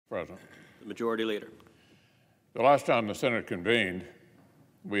President. The Majority Leader. The last time the Senate convened,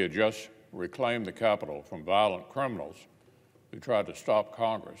 we had just reclaimed the Capitol from violent criminals who tried to stop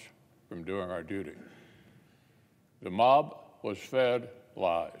Congress from doing our duty. The mob was fed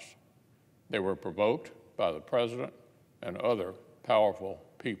lies. They were provoked by the President and other powerful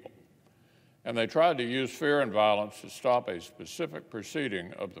people. And they tried to use fear and violence to stop a specific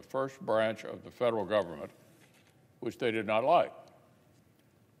proceeding of the first branch of the federal government, which they did not like.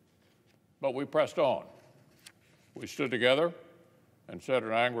 But we pressed on. We stood together and said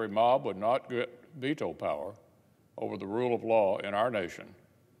an angry mob would not get veto power over the rule of law in our nation,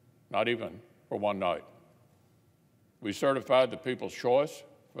 not even for one night. We certified the people's choice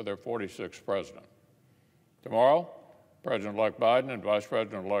for their 46th president. Tomorrow, President-elect Biden and Vice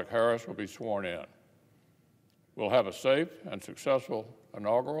President-elect Harris will be sworn in. We'll have a safe and successful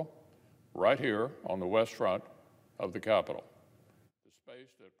inaugural right here on the west front of the Capitol, the space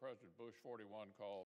that President Bush 41 called